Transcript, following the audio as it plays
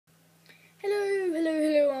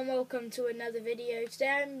welcome to another video.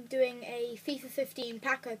 Today I'm doing a FIFA 15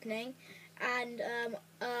 pack opening, and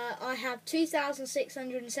I have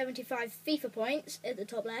 2,675 FIFA points at the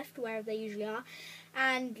top left, where they usually are,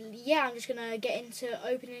 and yeah, I'm just going to get into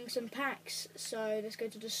opening some packs. So let's go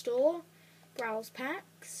to the store, browse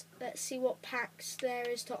packs, let's see what packs there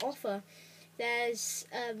is to offer.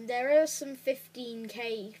 There are some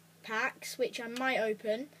 15k packs which I might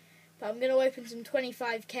open, but I'm going to open some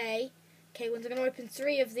 25k ones. I'm going to open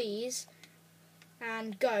 3 of these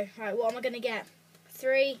and go. Right, what am I going to get?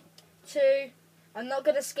 3, 2, I'm not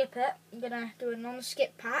going to skip it. I'm going to do a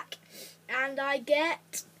non-skip pack, and I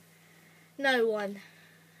get no one.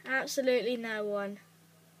 Absolutely no one.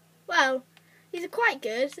 Well, these are quite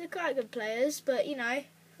good. They're quite good players, but you know,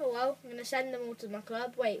 oh well. I'm going to send them all to my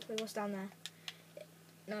club. Wait, what's down there?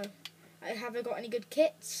 No. I haven't got any good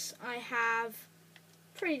kits. I have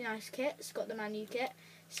pretty nice kits. Got the Man U kit.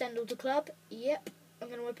 Send all to club. Yep. I'm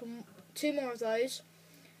going to open 2 more of those.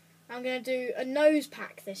 I'm going to do a nose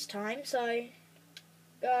pack this time. So,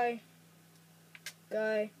 go,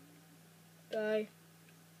 go, go,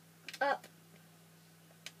 up.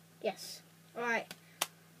 Yes. Alright.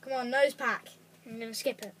 Come on, nose pack. I'm going to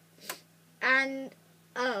skip it. And,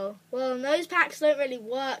 oh, well, nose packs don't really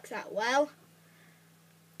work that well.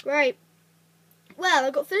 Great. Well,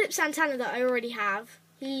 I've got Philip Santana that I already have.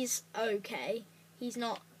 He's okay. He's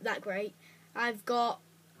not that great. I've got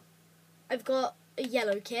a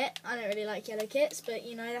yellow kit. I don't really like yellow kits, but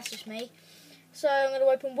you know, that's just me. So I'm going to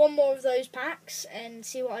open 1 more of those packs and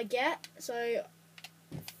see what I get. So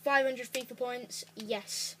 500 FIFA points,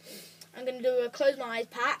 yes. I'm going to do a close my eyes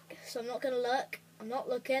pack, so I'm not going to look. I'm not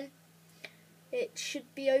looking. It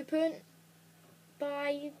should be open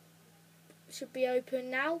now.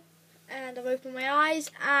 And I've opened my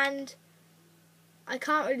eyes, and I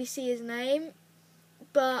can't really see his name,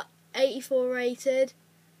 but 84 rated,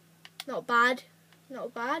 not bad,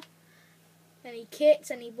 not bad. Any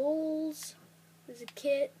kits, any balls? There's a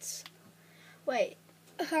kit. Wait,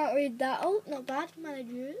 I can't read that. Oh, not bad.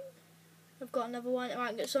 Manager. I've got another one.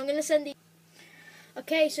 Alright, so I'm going to send the...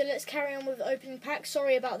 Okay, so let's carry on with the opening pack.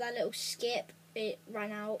 Sorry about that little skip. It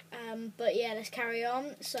ran out. But yeah, let's carry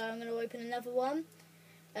on. So I'm going to open another one.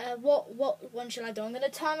 What one shall I do? I'm going to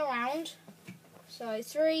turn around. So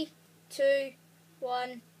 3, 2,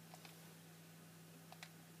 1.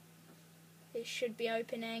 It should be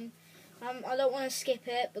opening. I don't want to skip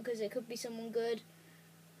it because it could be someone good.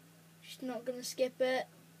 Just not going to skip it.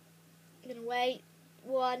 I'm going to wait.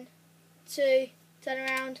 1, 2, turn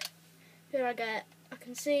around. Who do I get? I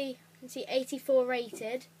can see 84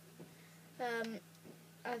 rated.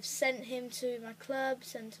 I've sent him to my club,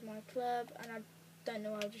 and I don't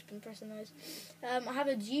know why I've just been pressing those. I have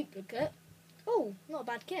a duplicate. Oh, not a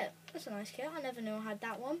bad kit. That's a nice kit. I never knew I had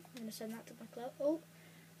that one. I'm going to send that to my club. Oh,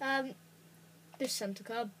 this centre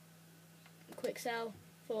club. Quick sell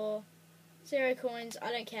for 0 coins.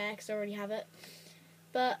 I don't care because I already have it.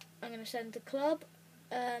 But I'm going to send to club.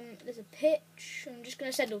 There's a pitch. I'm just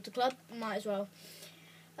going to send all to club. Might as well.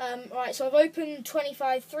 Right, so I've opened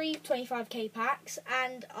 25k packs,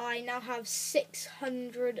 and I now have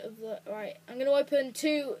 600 of the... Right, I'm going to open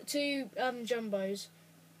two jumbos.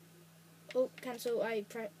 Oh, cancel, I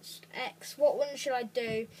pressed X. What one should I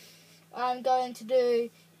do? I'm going to do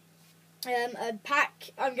a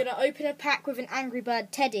pack. I'm going to open a pack with an Angry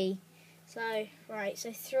Bird Teddy. So, right,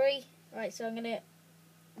 so 3. Right, so I'm going to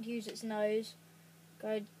use its nose.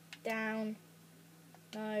 Go down,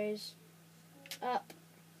 nose, up,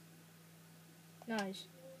 nose.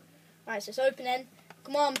 Right, so it's opening.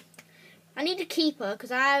 Come on. I need a keeper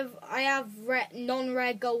because I have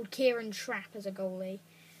non-rare gold Kieran Trapp as a goalie.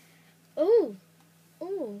 Oh,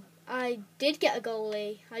 I did get a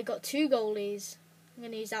goalie. I got 2 goalies. I'm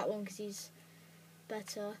going to use that one because he's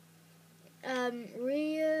better. Oh,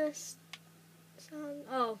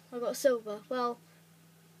 I got silver. Well,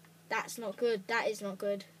 that's not good. That is not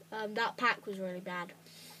good. That pack was really bad.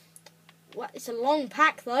 What? It's a long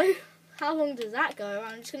pack though. How long does that go?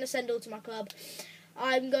 I'm just going to send all to my club.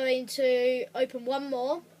 I'm going to open 1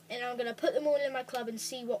 more, and I'm going to put them all in my club and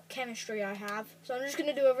see what chemistry I have. So I'm just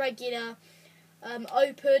going to do a regular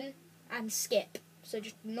open and skip. So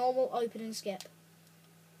just normal open and skip.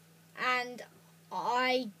 And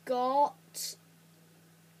I got...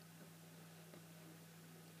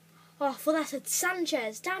 Oh, I thought that said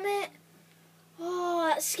Sanchez. Damn it. Oh,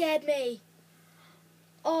 that scared me.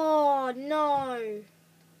 Oh, no.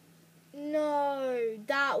 No,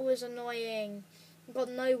 that was annoying. I got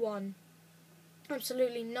no one.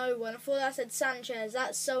 Absolutely no one. I thought that said Sanchez.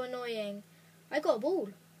 That's so annoying. I got a ball.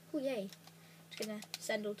 Oh, yay. Just going to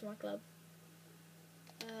send all to my club.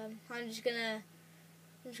 I'm just going to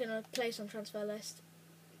I'm just going to place on transfer list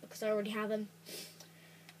because I already have him.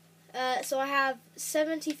 So I have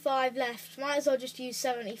 75 left. Might as well just use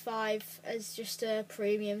 75 as just a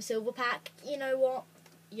premium silver pack. You know what?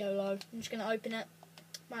 YOLO. I'm just going to open it.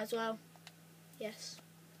 Might as well. Yes.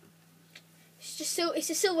 It's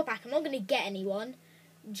a silver pack. I'm not going to get anyone.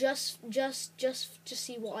 Just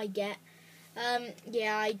see what I get.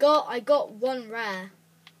 Yeah, I got one rare.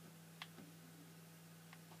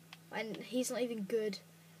 And he's not even good.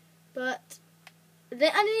 But I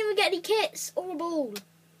didn't even get any kits or a ball.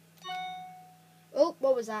 Oh,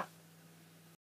 what was that?